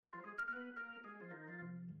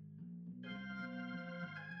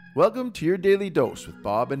Welcome to your Daily Dose with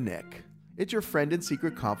Bob and Nick. It's your friend and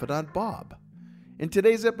secret confidant, Bob. In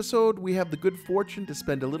today's episode, we have the good fortune to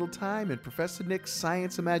spend a little time in Professor Nick's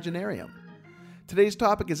Science Imaginarium. Today's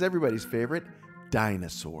topic is everybody's favorite,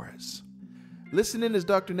 dinosaurs. Listen in as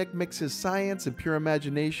Dr. Nick mixes science and pure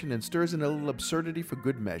imagination and stirs in a little absurdity for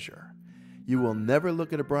good measure. You will never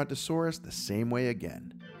look at a brontosaurus the same way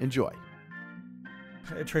again. Enjoy.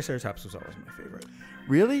 Triceratops was always my favorite.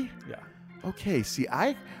 Really? Yeah. Okay, see,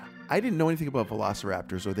 I didn't know anything about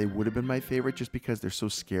velociraptors, or they would have been my favorite just because they're so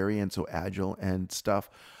scary and so agile and stuff.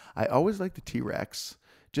 I always liked the T-Rex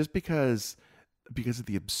just because of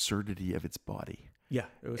the absurdity of its body. Yeah,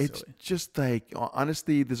 it was It's silly. just like,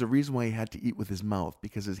 honestly, there's a reason why he had to eat with his mouth,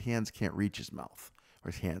 because his hands can't reach his mouth. Or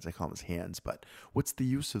his hands, I call them his hands, but what's the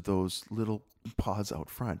use of those little paws out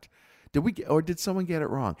front? Did someone get it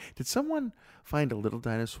wrong? Did someone find a little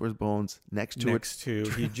dinosaur's bones next to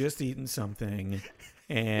he'd just eaten something,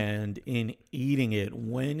 and in eating it,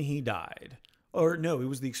 when he died, or no, it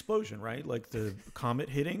was the explosion, right? Like the comet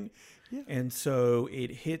hitting. Yeah. And so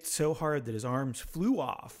it hit so hard that his arms flew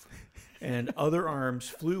off and other arms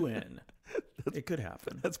flew in. It could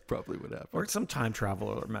happen. That's probably what happened. Or some time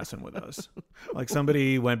traveler messing with us. Like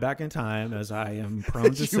somebody went back in time, as I am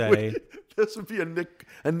prone to say. This would be a Nick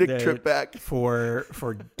trip back. For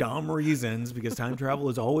dumb reasons, because time travel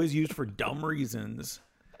is always used for dumb reasons.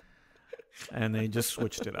 And they just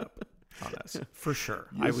switched it up on us. For sure.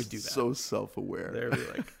 I would do that. So self-aware. They'd be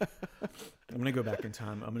like, I'm going to go back in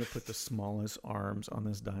time. I'm going to put the smallest arms on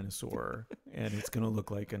this dinosaur, and it's going to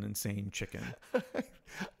look like an insane chicken.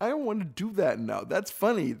 I don't want to do that now. That's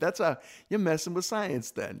funny. You're messing with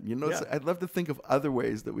science then. You know, Yeah. I'd love to think of other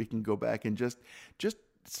ways that we can go back and just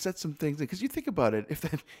set some things in. Because you think about it,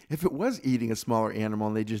 if it was eating a smaller animal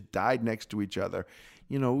and they just died next to each other,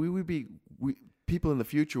 you know, people in the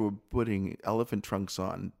future were putting elephant trunks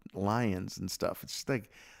on lions and stuff. It's just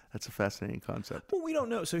like, that's a fascinating concept. Well, we don't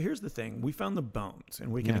know. So here's the thing. We found the bones,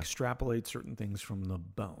 and we can extrapolate certain things from the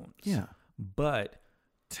bones. Yeah. But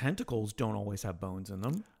tentacles don't always have bones in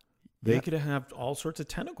them. They could have all sorts of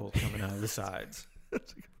tentacles coming out of the sides.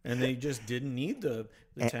 And they just didn't need the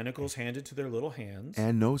tentacles handed to their little hands.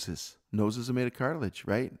 And noses. Noses are made of cartilage,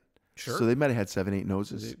 right? Sure. So they might have had 7, 8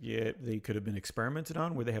 noses. Yeah, they could have been experimented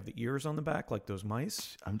on where they have the ears on the back like those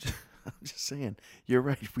mice. I'm just saying. You're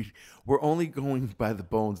right. We're only going by the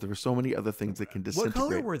bones. There were so many other things that can disintegrate. What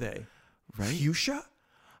color were they? Right? Fuchsia?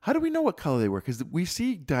 How do we know what color they were? Because we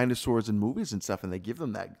see dinosaurs in movies and stuff, and they give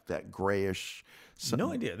them that grayish,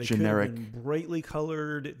 No idea. They generic. could have been brightly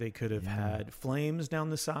colored. They could have had flames down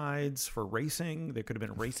the sides for racing. They could have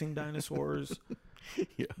been racing dinosaurs.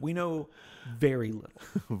 Yeah. We know very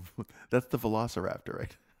little. That's the Velociraptor,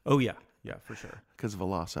 right? Oh, yeah. Yeah, for sure. Because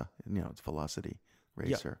Veloci, it's velocity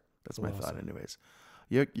racer. That's my thought, Veloci. anyways.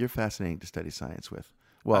 You're fascinating to study science with.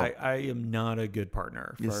 Well, I am not a good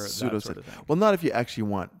partner for that sort of thing. Well, not if you actually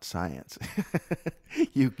want science.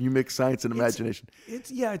 you mix science and imagination.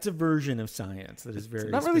 It's a version of science that is very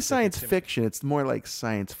It's not really specific science to me. fiction. It's more like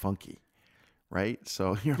science funky, right?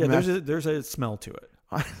 So There's a smell to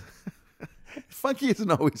it. funky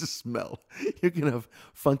isn't always a smell. You can have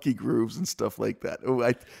funky grooves and stuff like that. Oh,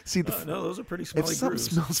 I see No, those are pretty if smelly something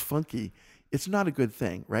grooves. smells funky, it's not a good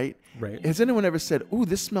thing, right? Right. Has anyone ever said, "Ooh,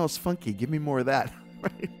 this smells funky. Give me more of that"?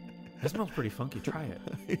 Right? That smells pretty funky. Try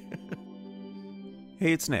it.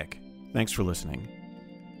 Hey, it's Nick. Thanks for listening.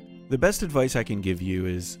 The best advice I can give you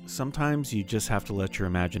is sometimes you just have to let your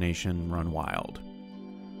imagination run wild.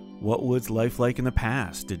 What was life like in the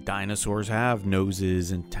past? Did dinosaurs have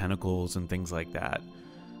noses and tentacles and things like that?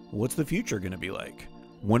 What's the future going to be like?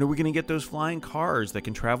 When are we going to get those flying cars that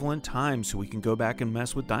can travel in time so we can go back and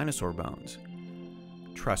mess with dinosaur bones?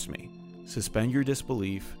 Trust me, suspend your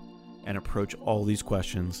disbelief and approach all these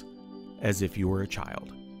questions as if you were a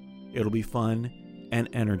child. It'll be fun and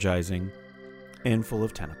energizing and full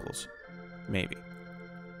of tentacles. Maybe.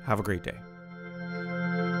 Have a great day.